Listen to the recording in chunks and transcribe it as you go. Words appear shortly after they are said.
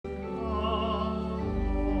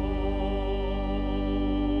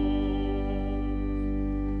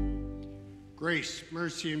Grace,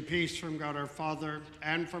 mercy, and peace from God our Father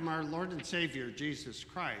and from our Lord and Savior, Jesus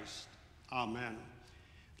Christ. Amen.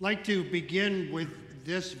 I'd like to begin with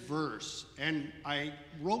this verse, and I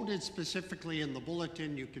wrote it specifically in the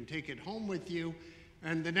bulletin. You can take it home with you,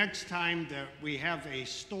 and the next time that we have a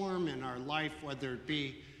storm in our life, whether it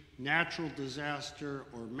be natural disaster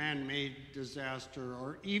or man-made disaster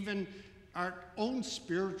or even our own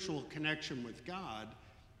spiritual connection with God,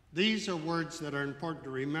 these are words that are important to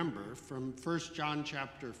remember from 1 John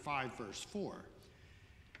chapter 5, verse 4.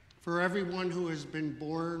 For everyone who has been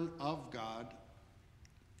born of God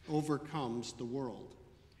overcomes the world.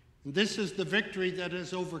 And this is the victory that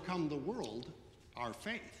has overcome the world, our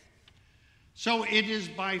faith. So it is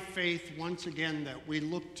by faith, once again, that we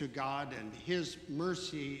look to God and his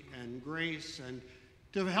mercy and grace and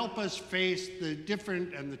to help us face the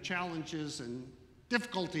different and the challenges and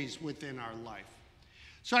difficulties within our life.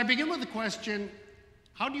 So I begin with the question,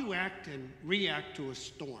 how do you act and react to a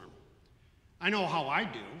storm? I know how I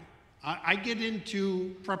do. I get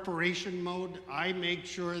into preparation mode. I make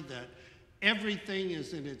sure that everything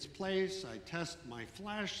is in its place. I test my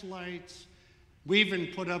flashlights. We even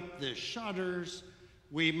put up the shutters.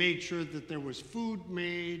 We made sure that there was food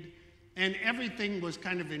made, and everything was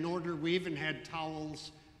kind of in order. We even had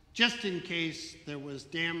towels. Just in case there was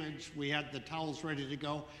damage, we had the towels ready to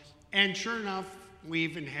go. And sure enough, we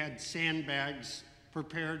even had sandbags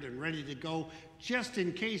prepared and ready to go just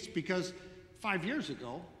in case, because 5 years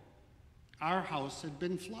ago, our house had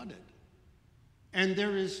been flooded. And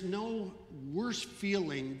there is no worse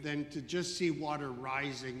feeling than to just see water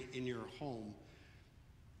rising in your home.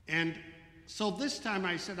 And so this time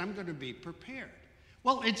I said, I'm going to be prepared.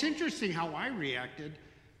 Well, it's interesting how I reacted.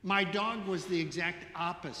 My dog was the exact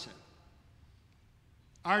opposite.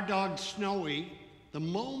 Our dog, Snowy, the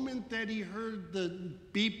moment that he heard the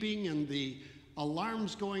beeping and the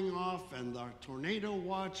alarms going off and the tornado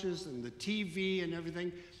watches and the TV and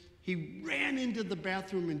everything, he ran into the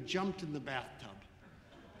bathroom and jumped in the bathtub.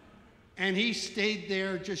 And he stayed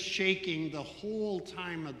there just shaking the whole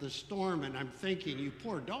time of the storm. And I'm thinking, you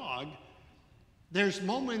poor dog, there's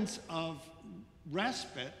moments of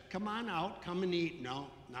respite. Come on out, come and eat. No,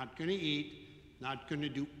 not going to eat, not going to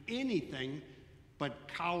do anything but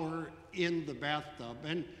cower in the bathtub.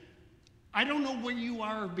 And I don't know where you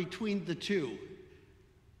are between the two.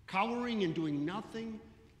 Cowering and doing nothing,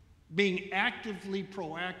 being actively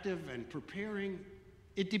proactive and preparing,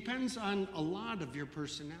 it depends on a lot of your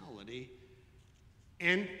personality,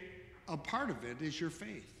 and a part of it is your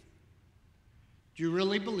faith. Do you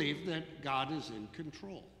really believe that God is in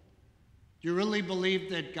control? Do you really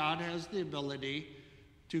believe that God has the ability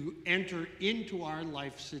to enter into our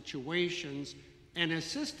life situations and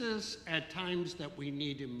assist us at times that we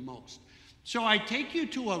need him most? So I take you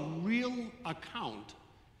to a real account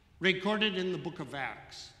recorded in the book of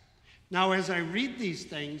Acts. Now, as I read these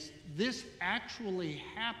things, this actually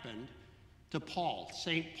happened to Paul,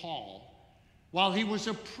 St. Paul, while he was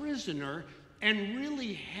a prisoner and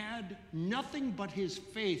really had nothing but his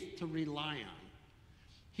faith to rely on.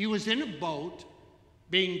 He was in a boat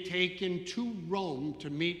being taken to Rome to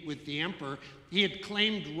meet with the emperor. He had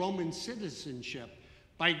claimed Roman citizenship.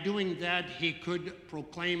 By doing that, he could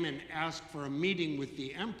proclaim and ask for a meeting with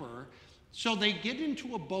the emperor. So they get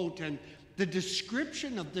into a boat, and the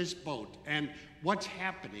description of this boat and what's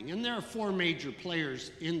happening, and there are four major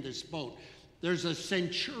players in this boat. There's a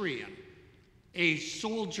centurion, a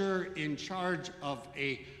soldier in charge of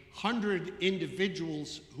 100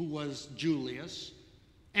 individuals who was Julius,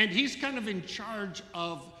 and he's kind of in charge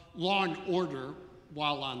of law and order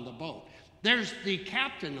while on the boat. There's the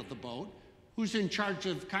captain of the boat, who's in charge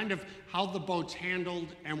of kind of how the boat's handled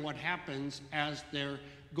and what happens as they're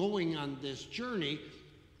going on this journey.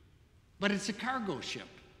 But it's a cargo ship.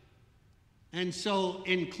 And so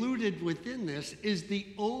included within this is the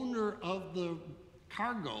owner of the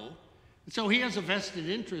cargo. So he has a vested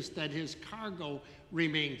interest that his cargo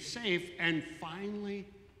remains safe. And finally,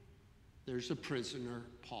 there's a prisoner,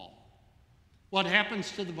 Paul. What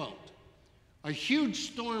happens to the boat? A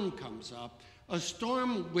huge storm comes up, a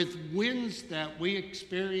storm with winds that we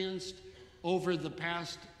experienced over the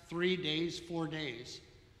past 3 days, 4 days.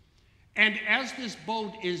 And as this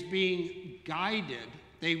boat is being guided,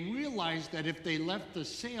 they realized that if they left the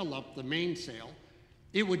sail up, the mainsail,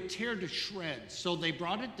 it would tear to shreds. So they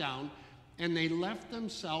brought it down, and they left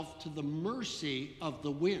themselves to the mercy of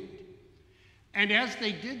the wind. And as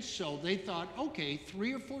they did so, they thought, okay,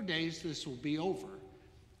 3 or 4 days, this will be over.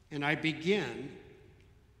 And I begin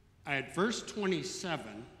at verse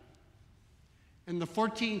 27, and the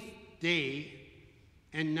 14th day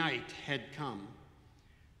and night had come.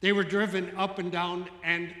 They were driven up and down,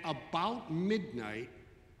 and about midnight,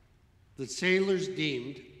 the sailors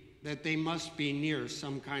deemed that they must be near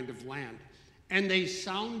some kind of land. And they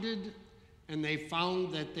sounded, and they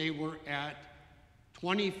found that they were at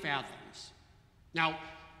 20 fathoms. Now,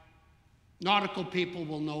 nautical people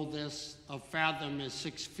will know this. A fathom is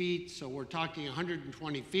 6 feet, so we're talking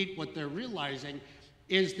 120 feet. What they're realizing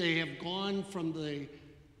is they have gone from the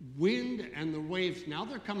wind and the waves. Now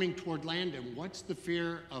they're coming toward land, and what's the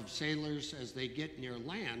fear of sailors as they get near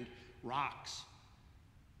land? Rocks.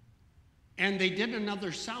 And they did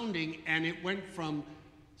another sounding, and it went from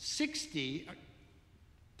 60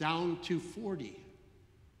 down to 40.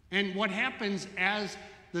 And what happens as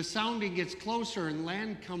the sounding gets closer and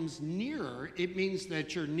land comes nearer, it means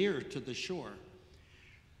that you're near to the shore.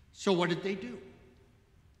 So what did they do?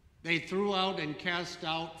 They threw out and cast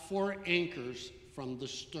out 4 anchors from the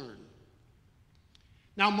stern.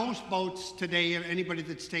 Now, most boats today, anybody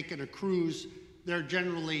that's taken a cruise, they're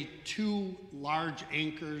generally 2 large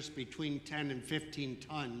anchors between 10 and 15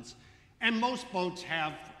 tons. And most boats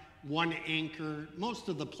have 1 anchor. Most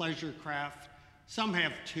of the pleasure craft, some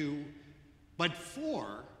have 2, but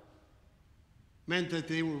 4 meant that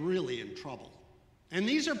they were really in trouble. And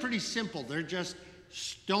these are pretty simple. They're just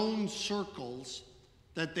stone circles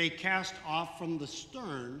that they cast off from the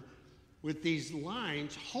stern with these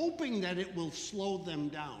lines, hoping that it will slow them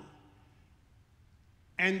down.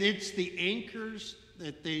 And it's the anchors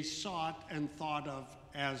that they sought and thought of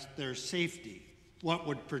as their safety, what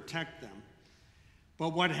would protect them. But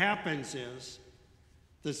what happens is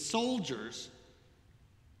the soldiers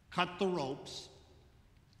cut the ropes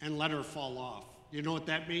and let her fall off. You know what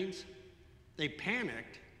that means? They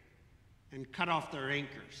panicked and cut off their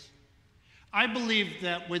anchors. I believe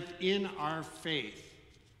that within our faith,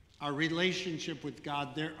 our relationship with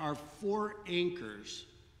God, there are 4 anchors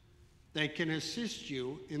that can assist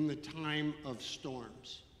you in the time of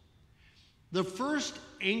storms. The first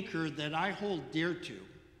anchor that I hold dear to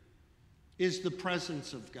is the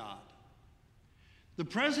presence of God. The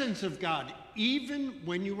presence of God, even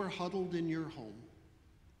when you were huddled in your home,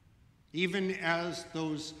 even as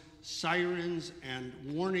those sirens and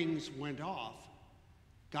warnings went off,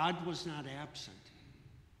 God was not absent.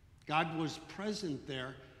 God was present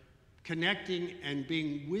there, connecting and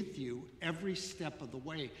being with you every step of the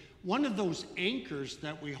way. One of those anchors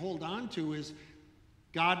that we hold on to is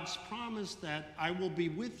God's promise that I will be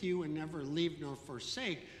with you and never leave nor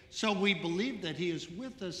forsake. So we believe that he is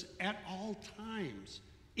with us at all times,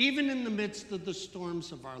 even in the midst of the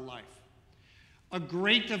storms of our life. A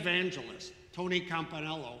great evangelist, Tony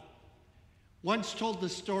Campanello, once told the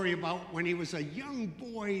story about when he was a young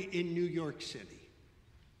boy in New York City.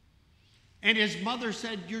 And his mother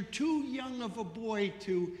said, "You're too young of a boy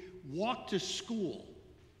to walk to school,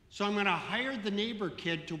 so I'm going to hire the neighbor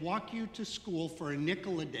kid to walk you to school for a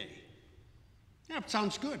nickel a day." Yeah, it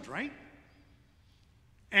sounds good, right?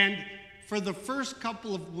 And for the first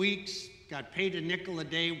couple of weeks, got paid a nickel a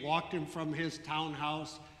day, walked him from his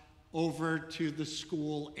townhouse over to the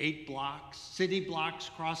school, 8 blocks, city blocks,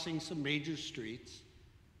 crossing some major streets.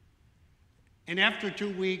 And after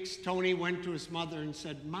 2 weeks, Tony went to his mother and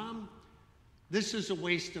said, "Mom, this is a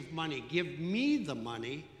waste of money. Give me the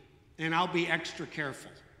money, and I'll be extra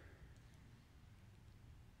careful."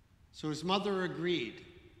 So his mother agreed.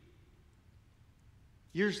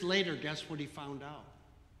 Years later, guess what he found out?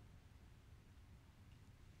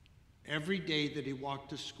 Every day that he walked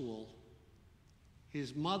to school,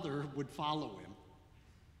 his mother would follow him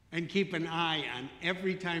and keep an eye on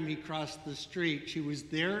every time he crossed the street. She was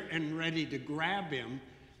there and ready to grab him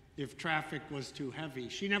if traffic was too heavy.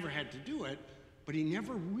 She never had to do it, but he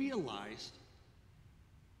never realized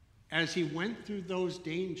as he went through those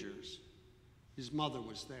dangers, his mother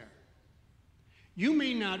was there. You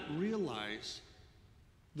may not realize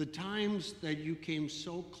the times that you came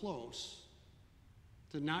so close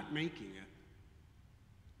to not making it.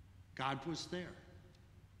 God was there.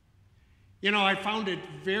 You know, I found it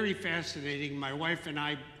very fascinating. My wife and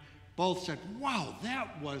I both said, "Wow,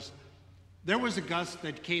 there was a gust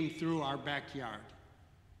that came through our backyard."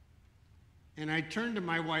 And I turned to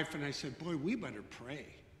my wife and I said, "Boy, we better pray.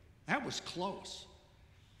 That was close."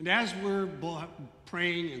 And as we're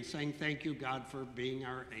praying and saying, "Thank you, God, for being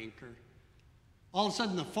our anchor," all of a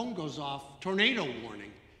sudden the phone goes off, tornado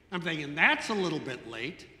warning. I'm thinking, that's a little bit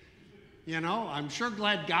late. You know, I'm sure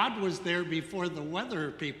glad God was there before the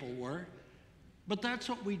weather people were. But that's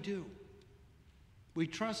what we do. We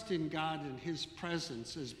trust in God and his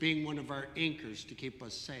presence as being one of our anchors to keep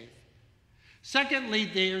us safe. Secondly,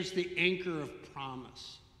 there's the anchor of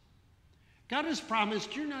promise. God has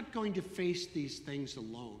promised you're not going to face these things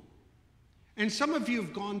alone. And some of you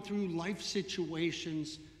have gone through life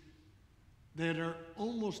situations that are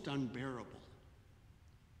almost unbearable.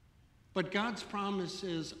 But God's promise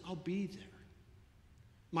is, I'll be there.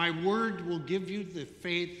 My word will give you the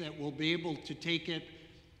faith that will be able to take it.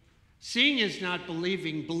 Seeing is not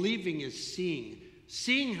believing, believing is seeing.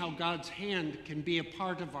 Seeing how God's hand can be a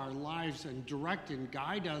part of our lives and direct and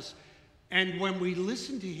guide us. And when we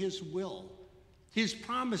listen to his will, his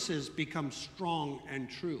promises become strong and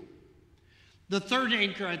true. The third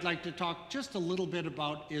anchor I'd like to talk just a little bit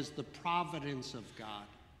about is the providence of God.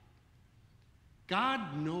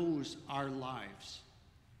 God knows our lives.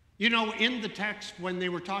 You know, in the text, when they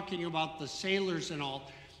were talking about the sailors and all,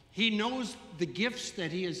 he knows the gifts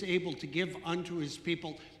that he is able to give unto his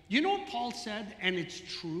people. You know what Paul said, and it's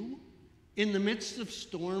true? In the midst of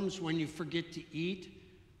storms, when you forget to eat,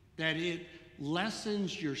 that it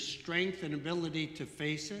lessens your strength and ability to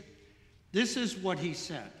face it. This is what he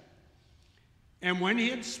said. And when he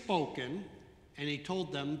had spoken, and he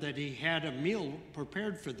told them that he had a meal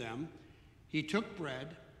prepared for them, he took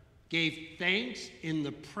bread, gave thanks in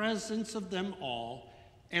the presence of them all,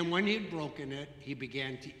 and when he had broken it, he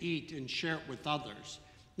began to eat and share it with others.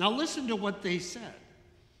 Now listen to what they said.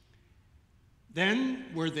 Then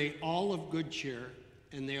were they all of good cheer,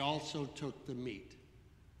 and they also took the meat.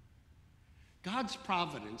 God's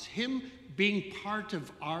providence, him being part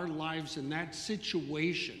of our lives in that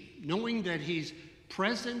situation, knowing that he's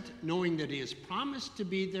present, knowing that he has promised to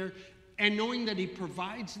be there, and knowing that he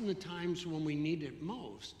provides in the times when we need it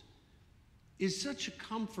most, is such a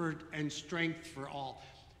comfort and strength for all.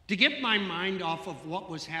 To get my mind off of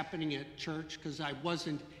what was happening at church, because I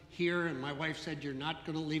wasn't here, and my wife said, you're not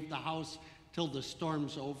going to leave the house till the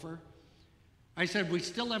storm's over. I said, we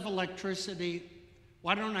still have electricity.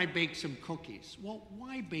 Why don't I bake some cookies? Well,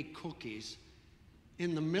 why bake cookies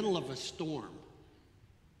in the middle of a storm?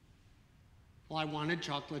 Well, I wanted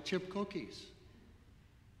chocolate chip cookies.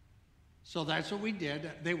 So that's what we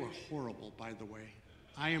did. They were horrible, by the way.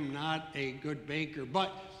 I am not a good baker,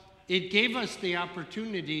 but it gave us the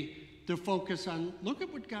opportunity to focus on, look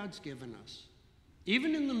at what God's given us.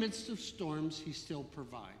 Even in the midst of storms, he still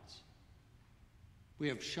provides. We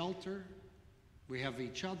have shelter. We have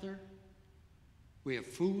each other. We have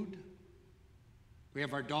food. We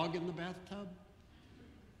have our dog in the bathtub.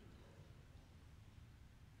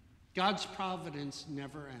 God's providence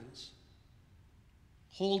never ends.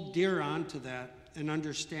 Hold dear on to that and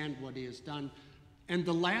understand what he has done. And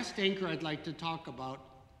the last anchor I'd like to talk about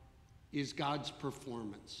is God's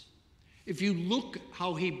performance. If you look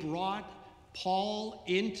how he brought Paul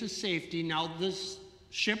into safety, now this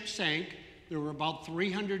ship sank. There were about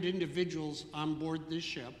 300 individuals on board this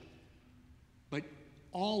ship. But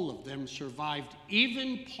all of them survived.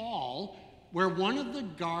 Even Paul, where one of the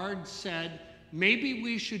guards said, maybe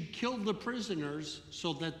we should kill the prisoners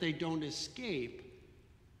so that they don't escape.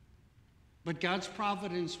 But God's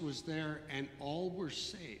providence was there and all were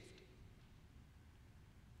saved.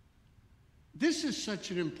 This is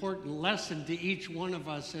such an important lesson to each one of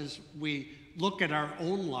us as we look at our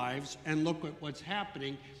own lives and look at what's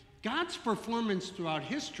happening. God's performance throughout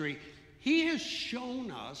history, he has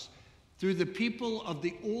shown us through the people of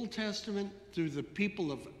the Old Testament, through the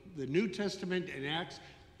people of the New Testament and Acts,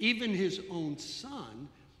 even his own son,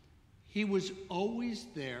 he was always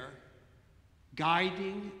there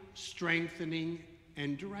guiding, strengthening,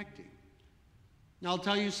 and directing. Now I'll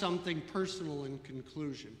tell you something personal in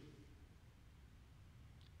conclusion.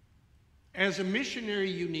 As a missionary,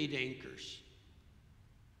 you need anchors.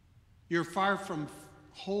 You're far from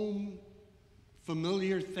home,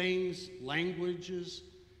 familiar things, languages.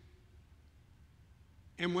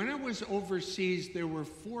 And when I was overseas, there were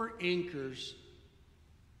 4 anchors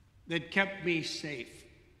that kept me safe.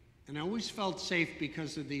 And I always felt safe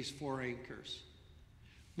because of these 4 anchors.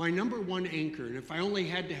 My number 1 anchor, and if I only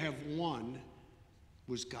had to have one,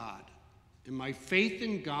 was God. And my faith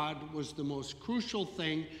in God was the most crucial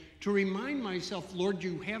thing to remind myself, Lord,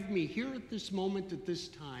 you have me here at this moment, at this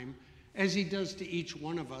time, as he does to each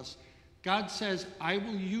one of us. God says, I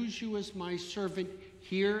will use you as my servant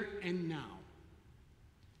here and now.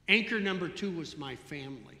 Anchor number 2 was my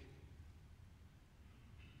family.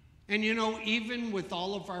 And you know, even with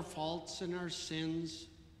all of our faults and our sins,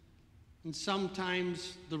 and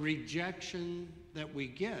sometimes the rejection that we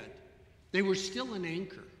get, they were still an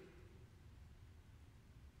anchor.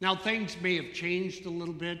 Now, things may have changed a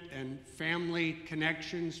little bit, and family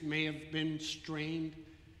connections may have been strained,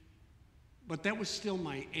 but that was still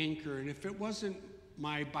my anchor. And if it wasn't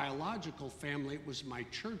my biological family, it was my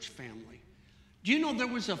church family. Do you know there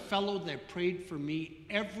was a fellow that prayed for me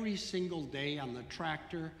every single day on the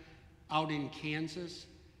tractor out in Kansas?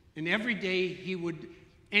 And every day he would,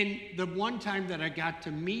 and the one time that I got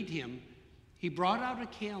to meet him, he brought out a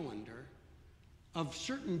calendar of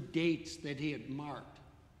certain dates that he had marked.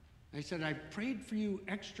 I said, I prayed for you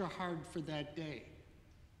extra hard for that day.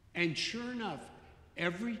 And sure enough,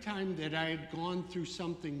 every time that I had gone through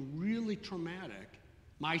something really traumatic,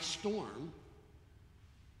 my storm,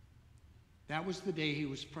 that was the day he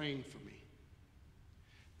was praying for me.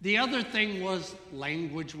 The other thing was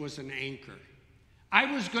language was an anchor.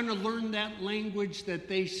 I was going to learn that language that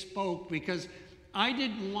they spoke because I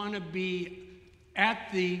didn't want to be at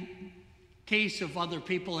the case of other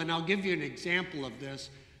people. And I'll give you an example of this.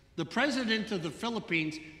 The president of the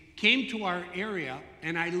Philippines came to our area,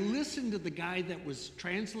 and I listened to the guy that was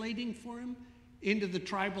translating for him into the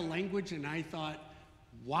tribal language, and I thought,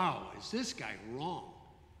 wow, is this guy wrong?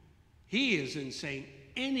 He isn't saying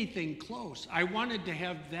anything close. I wanted to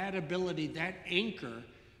have that ability, that anchor,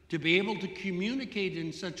 to be able to communicate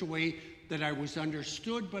in such a way that I was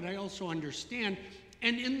understood, but I also understand.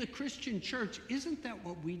 And in the Christian church, isn't that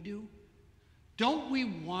what we do? Don't we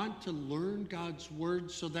want to learn God's word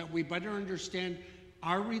so that we better understand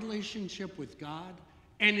our relationship with God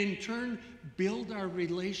and in turn build our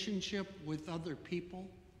relationship with other people?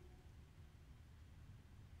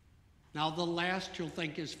 Now, the last you'll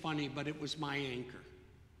think is funny, but it was my anchor.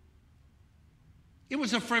 It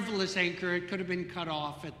was a frivolous anchor. It could have been cut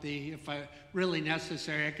off if really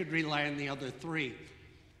necessary. I could rely on the other three.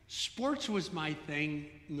 Sports was my thing,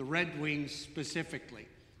 and the Red Wings specifically.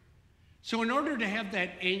 So in order to have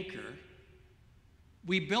that anchor,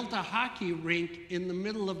 we built a hockey rink in the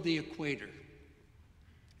middle of the equator.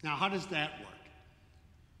 Now, how does that work?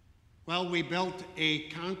 Well, we built a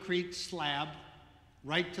concrete slab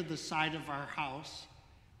right to the side of our house.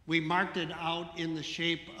 We marked it out in the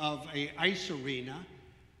shape of an ice arena.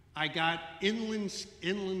 I got inline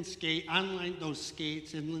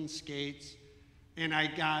skates, and I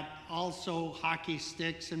got also hockey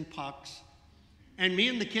sticks and pucks. And me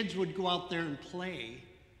and the kids would go out there and play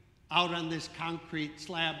out on this concrete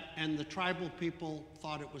slab, and the tribal people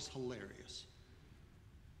thought it was hilarious.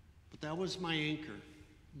 But that was my anchor.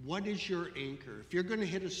 What is your anchor? If you're going to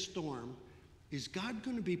hit a storm, is God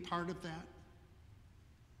going to be part of that?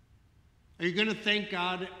 Are you going to thank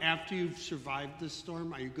God after you've survived the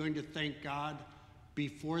storm? Are you going to thank God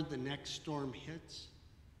before the next storm hits?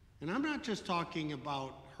 And I'm not just talking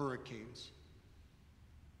about hurricanes.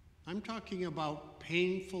 I'm talking about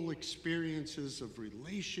painful experiences of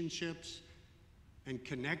relationships and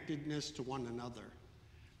connectedness to one another.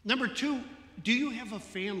 Number two, do you have a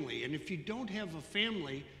family? And if you don't have a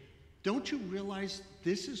family, don't you realize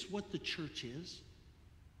this is what the church is?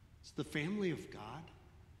 It's the family of God.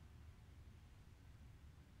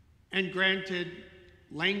 And granted,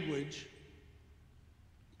 language,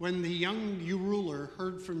 when the young ruler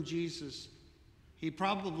heard from Jesus, he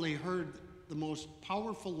probably heard the most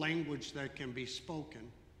powerful language that can be spoken.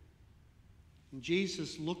 And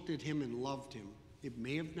Jesus looked at him and loved him. It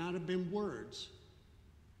may have not have been words,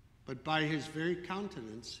 but by his very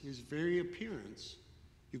countenance, his very appearance,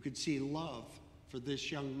 you could see love for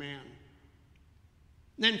this young man.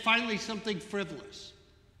 And then finally, something frivolous.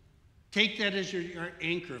 Take that as your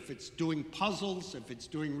anchor. If it's doing puzzles, if it's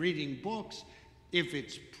doing reading books, if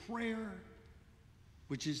it's prayer,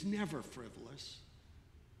 which is never frivolous,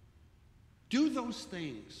 do those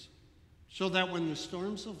things so that when the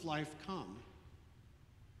storms of life come,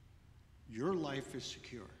 your life is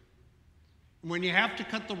secure. And when you have to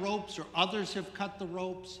cut the ropes or others have cut the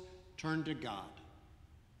ropes, turn to God.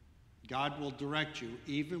 God will direct you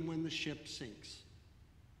even when the ship sinks.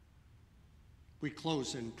 We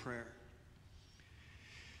close in prayer.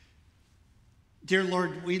 Dear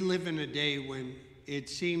Lord, we live in a day when it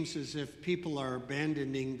seems as if people are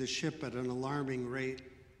abandoning the ship at an alarming rate.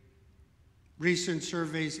 Recent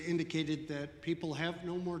surveys indicated that people have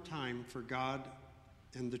no more time for God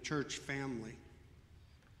and the church family.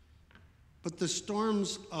 But the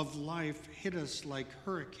storms of life hit us like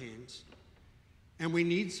hurricanes, and we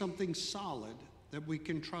need something solid that we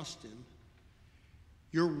can trust in.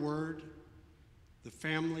 Your word, the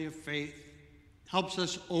family of faith, helps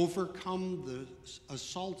us overcome the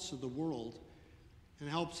assaults of the world and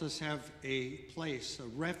helps us have a place, a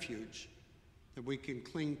refuge that we can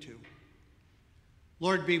cling to.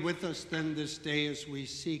 Lord, be with us then this day as we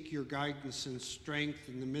seek your guidance and strength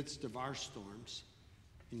in the midst of our storms.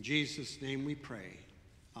 In Jesus' name we pray.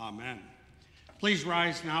 Amen. Please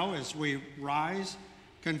rise now as we rise,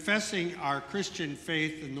 confessing our Christian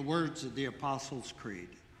faith in the words of the Apostles' Creed.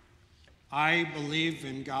 I believe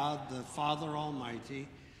in God, the Father Almighty,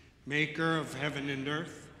 maker of heaven and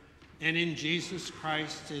earth, and in Jesus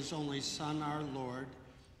Christ, his only Son, our Lord,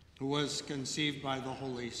 who was conceived by the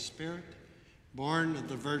Holy Spirit, born of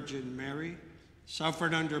the Virgin Mary,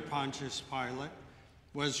 suffered under Pontius Pilate,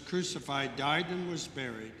 was crucified, died, and was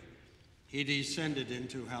buried. He descended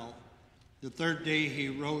into hell. The third day he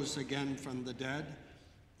rose again from the dead.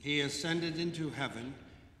 He ascended into heaven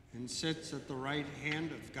and sits at the right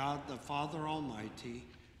hand of God the Father Almighty.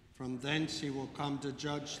 From thence he will come to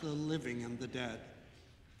judge the living and the dead.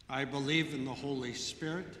 I believe in the Holy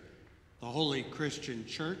Spirit, the holy Christian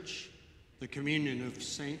church, the communion of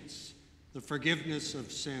saints, the forgiveness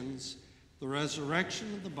of sins, the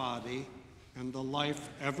resurrection of the body, and the life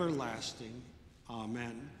everlasting.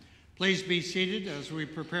 Amen. Please be seated as we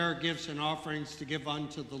prepare gifts and offerings to give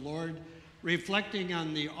unto the Lord, reflecting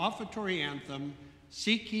on the offertory anthem,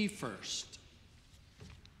 Seek Ye First.